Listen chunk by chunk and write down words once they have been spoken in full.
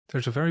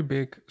There's a very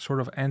big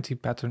sort of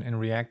anti-pattern in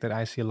React that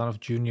I see a lot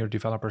of junior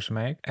developers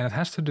make, and it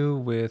has to do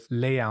with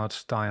layout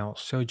styles.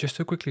 So just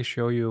to quickly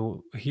show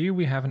you, here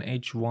we have an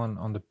H1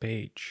 on the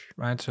page,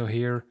 right? So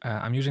here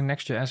I'm using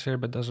Next.js here,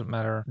 but doesn't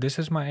matter. This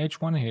is my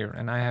H1 here,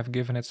 and I have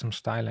given it some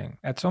styling.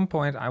 At some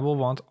point, I will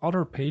want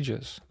other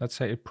pages, let's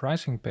say a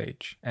pricing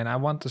page, and I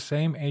want the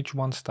same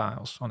H1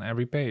 styles on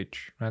every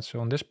page, right?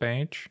 So on this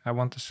page, I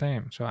want the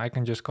same. So I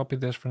can just copy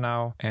this for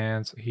now,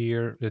 and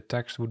here the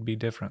text would be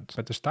different,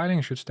 but the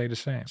styling should stay the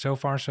same. So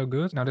far, so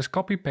good. Now this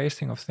copy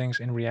pasting of things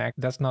in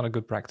React, that's not a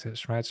good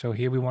practice, right? So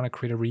here we want to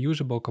create a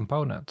reusable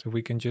component. So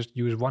we can just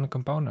use one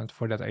component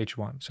for that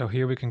H1. So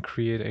here we can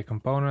create a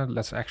component.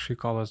 Let's actually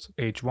call it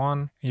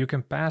H1. You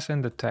can pass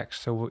in the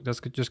text. So that's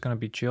just going to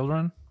be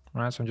children.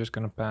 Right, so I'm just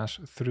going to pass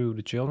through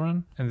the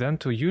children, and then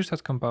to use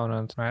that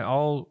component, right,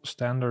 all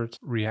standard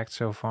React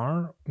so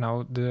far.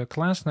 Now the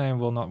class name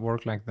will not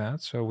work like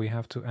that, so we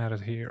have to add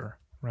it here.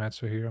 Right,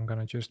 so here I'm going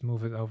to just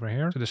move it over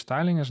here. So the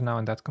styling is now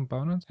in that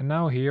component. And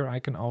now here I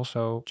can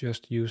also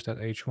just use that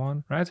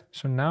H1, right?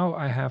 So now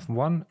I have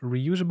one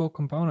reusable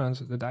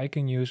component that I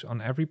can use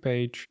on every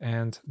page,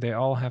 and they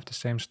all have the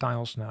same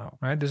styles now,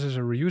 right? This is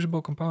a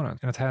reusable component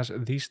and it has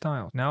these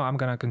styles. Now I'm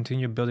going to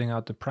continue building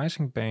out the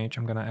pricing page.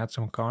 I'm going to add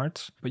some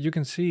cards, but you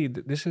can see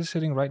that this is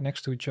sitting right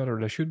next to each other.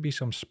 There should be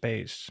some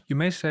space. You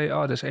may say,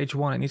 oh, this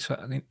H1,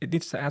 it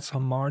needs to add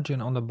some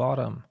margin on the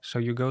bottom. So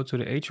you go to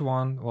the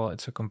H1, well,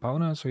 it's a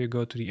component. So you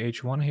go to the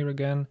H1 here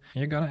again, and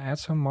you're gonna add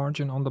some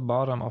margin on the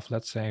bottom of,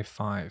 let's say,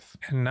 5.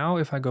 And now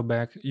if I go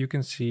back, you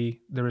can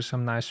see there is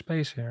some nice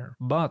space here.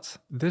 But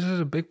this is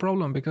a big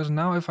problem, because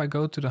now if I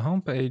go to the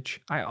home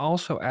page, I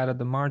also added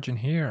the margin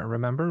here.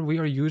 Remember, we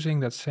are using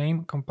that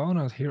same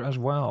component here as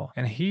well.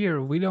 And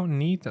here we don't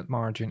need that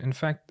margin. In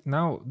fact,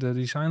 now the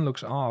design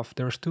looks off.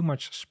 There's too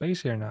much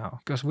space here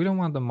now, because we don't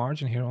want the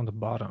margin here on the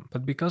bottom.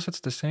 But because it's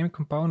the same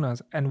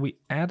component and we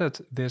added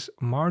this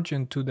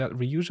margin to that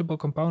reusable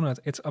component,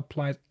 it's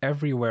applied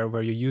everywhere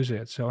where you use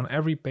it. So on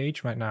every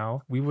page right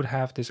now, we would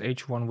have this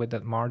H1 with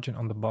that margin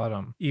on the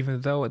bottom,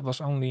 even though it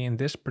was only in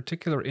this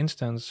particular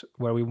instance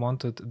where we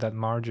wanted that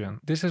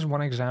margin. This is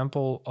one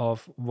example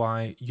of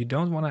why you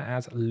don't want to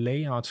add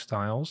layout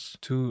styles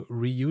to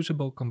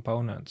reusable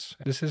components.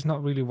 This is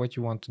not really what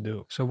you want to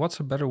do. So what's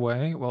a better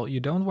way? Well,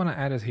 you don't want to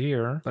add it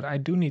here, but I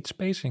do need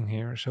spacing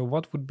here. So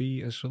what would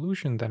be a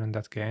solution then in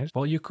that case?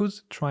 Well, you could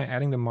try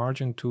adding the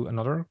margin to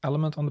another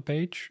element on the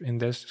page. In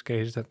this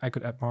case, that I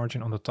could add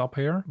margin on the top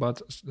here, but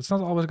it's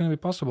not always going to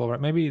be possible,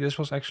 right? Maybe this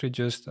was actually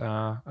just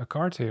a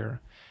card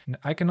here. And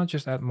I cannot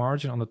just add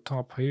margin on the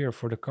top here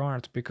for the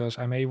card, because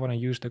I may want to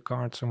use the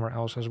card somewhere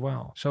else as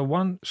well. So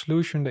one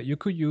solution that you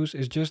could use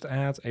is just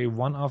add a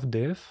one-off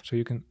div. So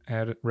you can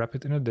wrap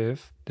it in a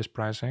div, this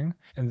pricing,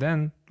 and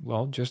then,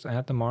 well, just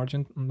add the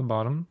margin on the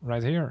bottom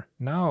right here.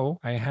 Now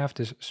I have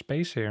this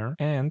space here,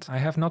 and I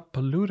have not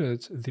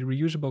polluted the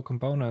reusable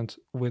component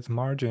with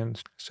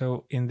margins.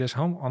 So in this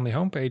on the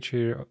home page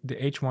here, the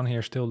H1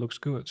 here still looks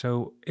good.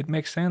 So it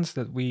makes sense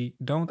that we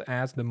don't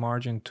add the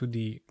margin to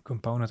the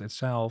component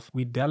itself.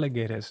 We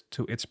delegate it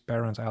to its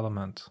parent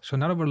element. So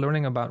now that we're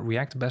learning about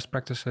React best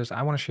practices,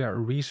 I want to share a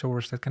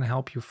resource that can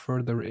help you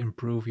further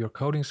improve your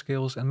coding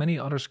skills and many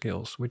other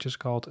skills, which is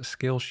called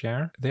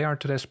Skillshare. They are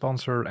today's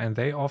sponsor, and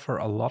they offer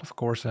a lot of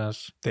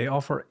courses. They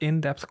offer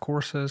in-depth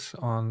courses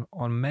on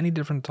many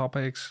different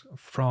topics,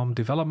 from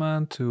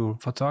development to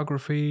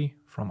photography,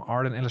 from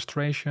art and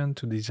illustration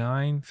to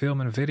design,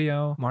 film and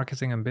video,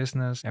 marketing and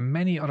business, and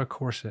many other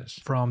courses,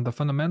 from the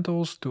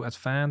fundamentals to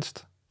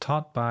advanced,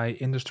 taught by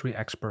industry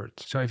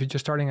experts. So if you're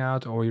just starting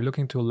out or you're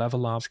looking to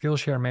level up,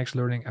 Skillshare makes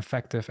learning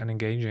effective and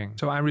engaging.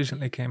 So I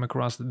recently came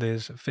across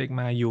this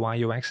Figma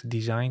UI UX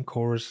design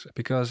course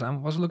because I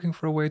was looking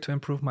for a way to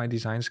improve my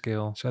design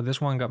skill. So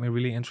this one got me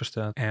really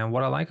interested. And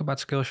what I like about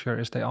Skillshare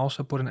is they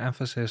also put an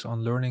emphasis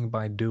on learning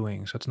by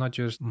doing. So it's not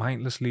just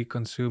mindlessly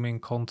consuming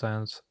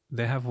content.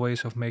 They have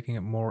ways of making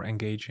it more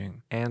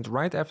engaging. And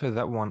right after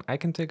that one, I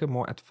can take a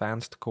more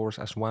advanced course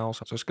as well.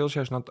 So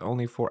Skillshare is not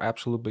only for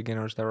absolute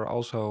beginners, there are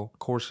also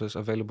courses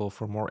available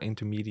for more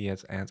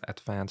intermediate and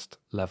advanced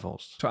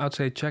levels. So I'd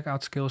say check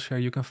out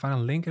Skillshare. You can find a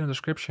link in the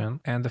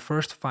description, and the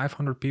first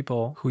 500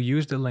 people who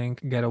use the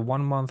link get a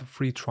 1-month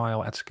free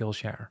trial at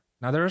Skillshare.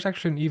 Now there is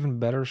actually an even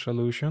better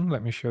solution.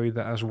 Let me show you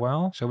that as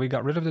well. So we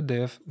got rid of the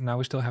div. Now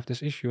we still have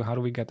this issue. How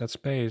do we get that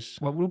space?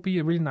 What would be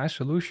a really nice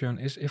solution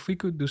is if we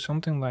could do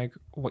something like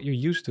what you're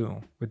used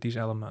to with these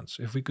elements.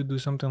 If we could do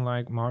something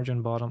like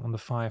margin bottom on the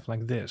 5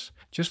 like this.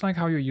 Just like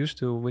how you're used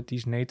to with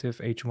these native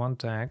H1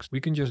 tags,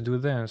 we can just do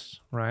this,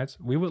 right?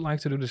 We would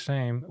like to do the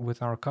same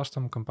with our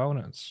custom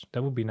components.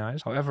 That would be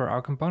nice. However,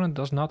 our component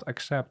does not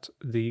accept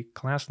the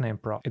class name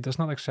prop. It does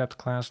not accept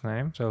class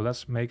name. So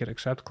let's make it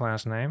accept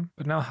class name.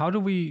 But now how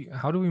do we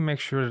make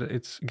sure that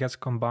it gets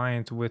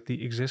combined with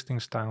the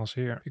existing styles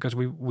here? Because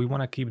we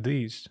want to keep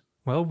these.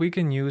 Well, we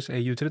can use a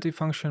utility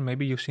function.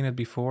 Maybe you've seen it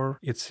before.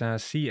 It's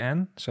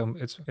cn. So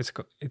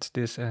it's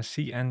this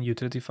cn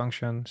utility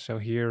function. So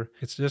here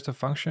it's just a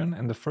function,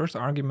 and the first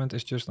argument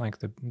is just like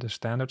the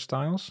standard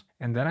styles.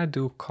 And then I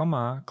do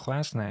comma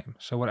class name.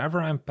 So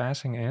whatever I'm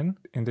passing in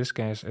this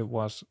case, it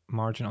was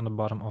margin on the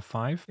bottom of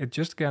 5. It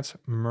just gets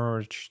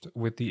merged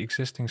with the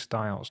existing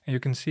styles. And you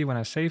can see when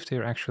I saved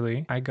here,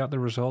 actually, I got the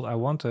result I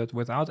wanted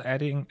without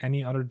adding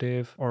any other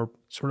div or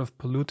sort of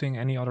polluting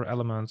any other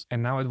elements.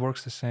 And now it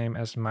works the same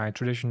as my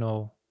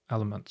traditional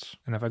elements.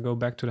 And if I go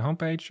back to the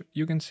homepage,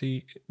 you can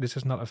see this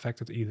is not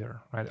affected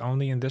either, right?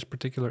 Only in this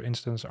particular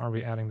instance are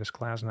we adding this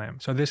class name.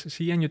 So this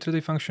cn utility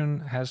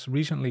function has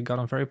recently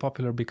gotten very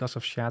popular because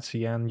of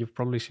shadcn. You've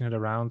probably seen it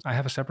around. I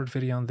have a separate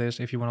video on this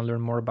if you want to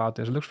learn more about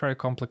this. It looks very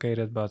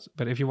complicated, but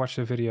if you watch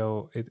the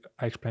video,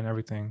 I explain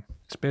everything.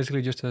 It's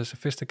basically just a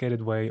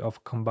sophisticated way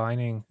of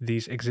combining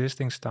these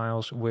existing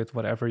styles with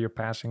whatever you're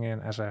passing in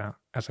as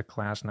a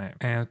class name.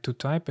 And to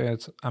type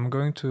it, I'm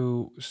going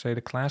to say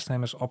the class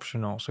name is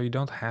optional. So you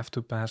don't have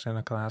to pass in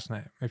a class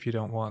name if you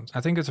don't want.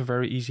 I think it's a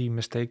very easy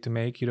mistake to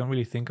make. You don't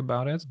really think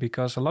about it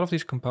because a lot of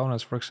these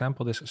components, for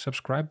example, this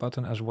subscribe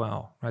button as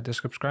well, right? The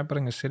subscribe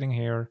button is sitting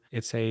here.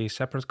 It's a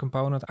separate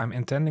component. I'm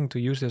intending to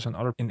use this in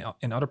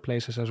other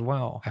places as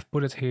well. I've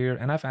put it here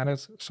and I've added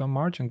some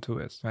margin to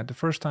it, right? The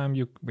first time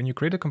when you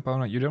create a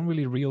component, you don't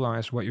really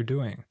realize what you're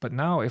doing. But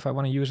now if I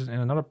want to use it in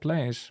another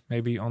place,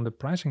 maybe on the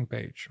pricing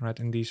page, right?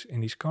 In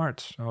these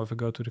cards. So if I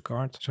go to the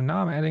card, so now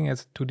I'm adding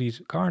it to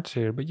these cards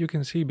here, but you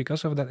can see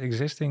because of that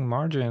existing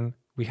margin,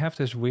 we have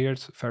this weird,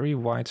 very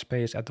wide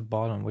space at the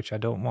bottom, which I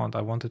don't want.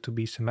 I want it to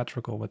be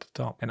symmetrical with the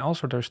top. And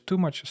also there's too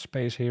much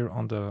space here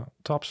on the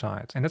top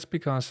side. And that's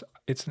because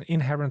it's an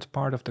inherent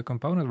part of the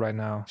component right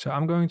now. So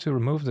I'm going to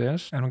remove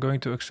this and I'm going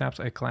to accept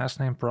a class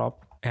name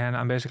prop. And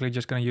I'm basically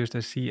just going to use the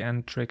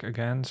cn trick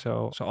again.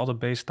 So all the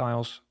base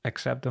styles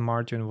except the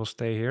margin will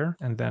stay here.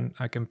 And then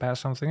I can pass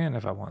something in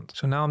if I want.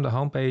 So now on the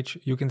home page,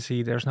 you can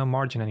see there's no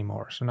margin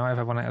anymore. So now if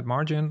I want to add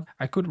margin,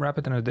 I could wrap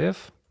it in a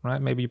div. Right?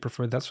 Maybe you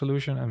prefer that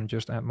solution and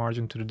just add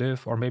margin to the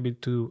div, or maybe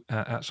to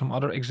some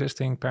other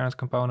existing parent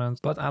component.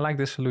 But I like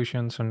this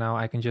solution. So now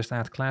I can just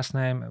add class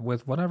name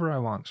with whatever I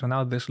want. So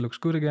now this looks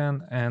good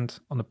again. And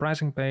on the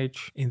pricing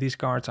page in these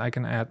cards, I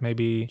can add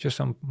maybe just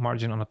some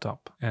margin on the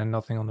top and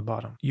nothing on the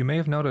bottom. You may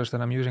have noticed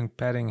that I'm using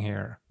padding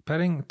here.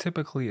 Padding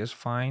typically is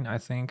fine, I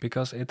think,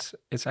 because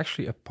it's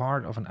actually a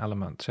part of an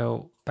element.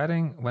 So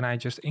padding, when I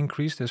just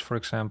increase this, for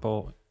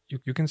example,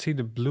 you can see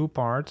the blue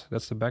part,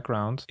 that's the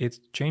background, it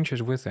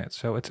changes with it.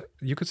 So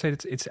you could say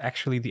it's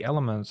actually the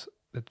element.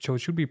 So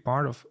it should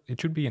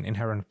be an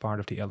inherent part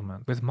of the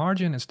element. With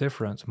margin, it's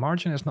different.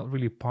 Margin is not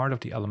really part of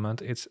the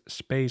element, it's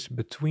space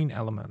between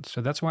elements. So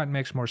that's why it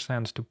makes more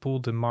sense to pull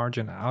the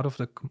margin out of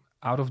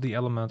the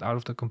element, out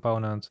of the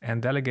component,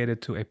 and delegate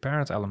it to a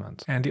parent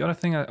element. And the other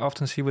thing I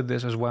often see with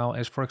this as well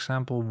is, for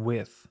example,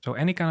 width. So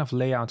any kind of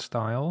layout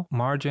style,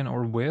 margin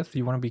or width,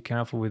 you want to be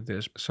careful with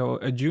this. So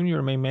a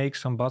junior may make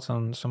some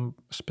button, some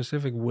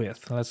specific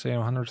width, let's say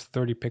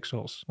 130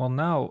 pixels. Well,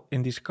 now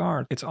in this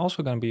card, it's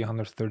also going to be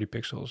 130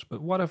 pixels.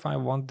 But what if I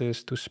want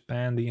this to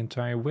span the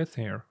entire width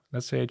here?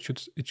 Let's say it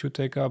should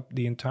take up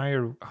the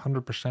entire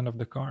 100% of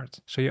the card.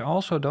 So you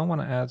also don't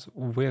want to add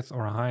width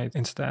or height.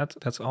 Instead,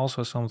 that's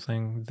also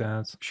something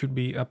that should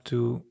be up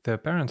to the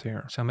parent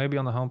here. So maybe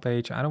on the home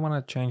page, I don't want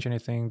to change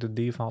anything. The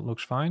default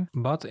looks fine.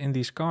 But in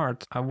these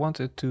cards, I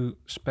want it to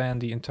span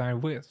the entire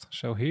width.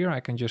 So here I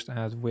can just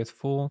add width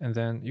full, and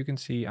then you can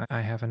see I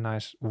have a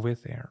nice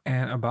width here.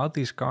 And about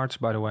these cards,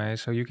 by the way,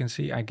 so you can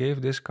see I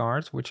gave this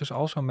card, which is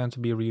also meant to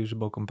be a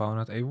reusable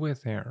component, a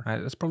width here.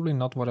 Right? That's probably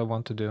not what I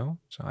want to do.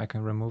 So I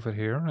can remove it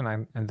here,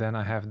 and then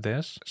I have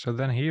this. So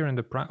then here on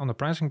the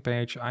pricing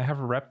page, I have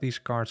wrapped these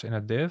cards in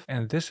a div,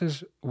 and this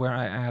is where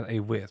I add a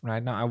width.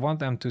 Right now, I want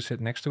them to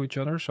sit next to each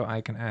other, so I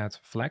can add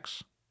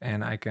flex,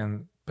 and I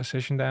can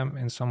position them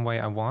in some way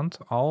I want,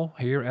 all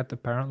here at the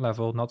parent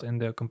level, not in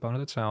the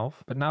component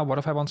itself. But now what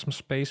if I want some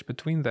space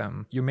between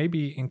them? You may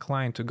be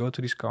inclined to go to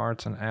these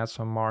cards and add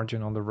some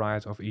margin on the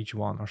right of each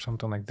one or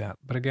something like that.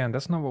 But again,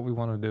 that's not what we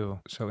want to do.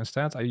 So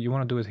instead, you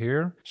want to do it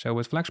here. So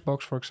with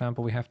Flexbox, for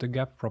example, we have the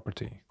gap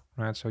property.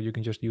 Right, so you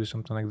can just use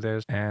something like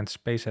this and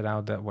space it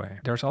out that way.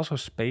 There's also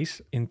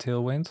space in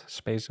Tailwind.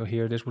 Space, so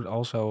here this would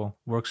also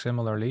work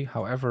similarly.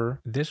 However,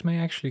 this may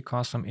actually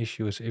cause some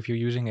issues if you're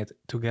using it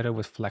together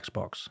with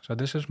Flexbox. So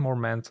this is more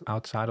meant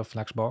outside of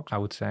Flexbox, I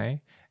would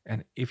say.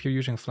 And if you're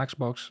using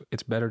Flexbox,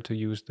 it's better to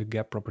use the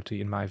gap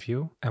property in my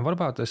view. And what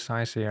about the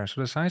size here?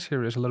 So the size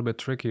here is a little bit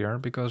trickier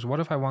because what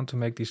if I want to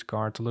make these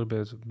cards a little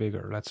bit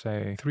bigger? Let's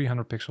say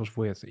 300 pixels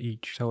width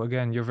each. So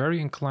again, you're very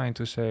inclined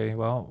to say,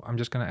 well, I'm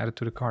just going to add it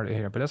to the card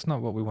here, but that's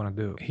not what we want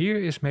to do. Here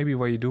is maybe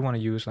where you do want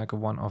to use like a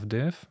one-off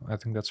div. I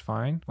think that's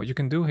fine. What you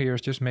can do here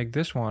is just make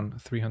this one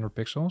 300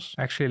 pixels.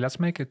 Actually,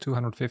 let's make it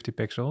 250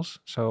 pixels.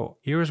 So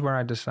here is where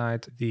I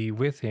decide the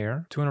width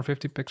here,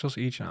 250 pixels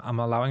each. I'm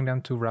allowing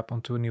them to wrap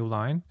onto a new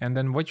line. fine. And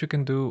then what you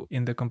can do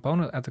in the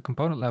component at the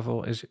component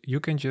level is you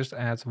can just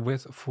add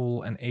width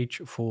full and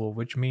age full,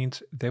 which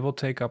means they will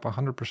take up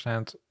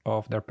 100%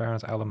 of their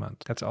parent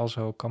element. That's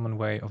also a common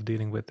way of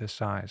dealing with this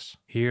size.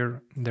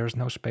 Here, there's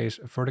no space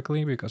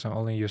vertically because I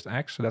only used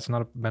X, so that's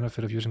not a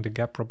benefit of using the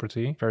gap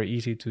property. Very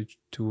easy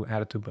to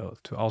add it to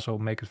both, to also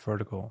make it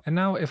vertical. And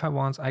now if I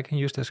want, I can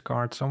use this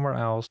card somewhere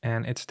else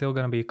and it's still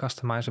going to be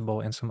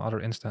customizable in some other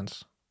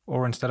instance.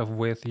 Or instead of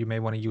width, you may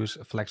want to use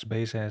flex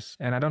basis.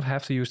 And I don't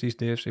have to use these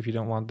divs if you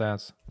don't want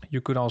that.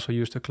 You could also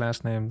use the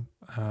class name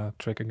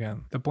trick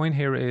again. The point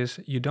here is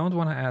you don't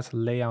want to add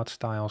layout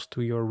styles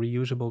to your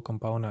reusable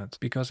component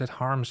because it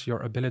harms your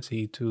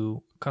ability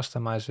to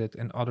customize it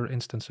in other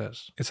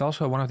instances. It's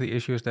also one of the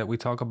issues that we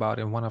talk about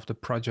in one of the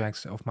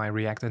projects of my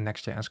React and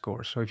Next.js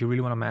course. So if you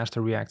really want to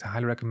master React, I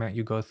highly recommend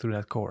you go through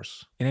that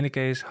course. In any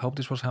case, hope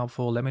this was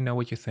helpful. Let me know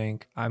what you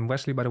think. I'm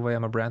Wesley, by the way.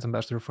 I'm a brand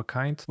ambassador for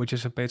Kind, which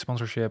is a paid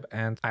sponsorship.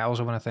 And I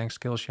also want to thank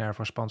Skillshare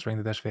for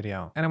sponsoring this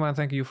video. And I want to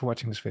thank you for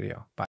watching this video. Bye.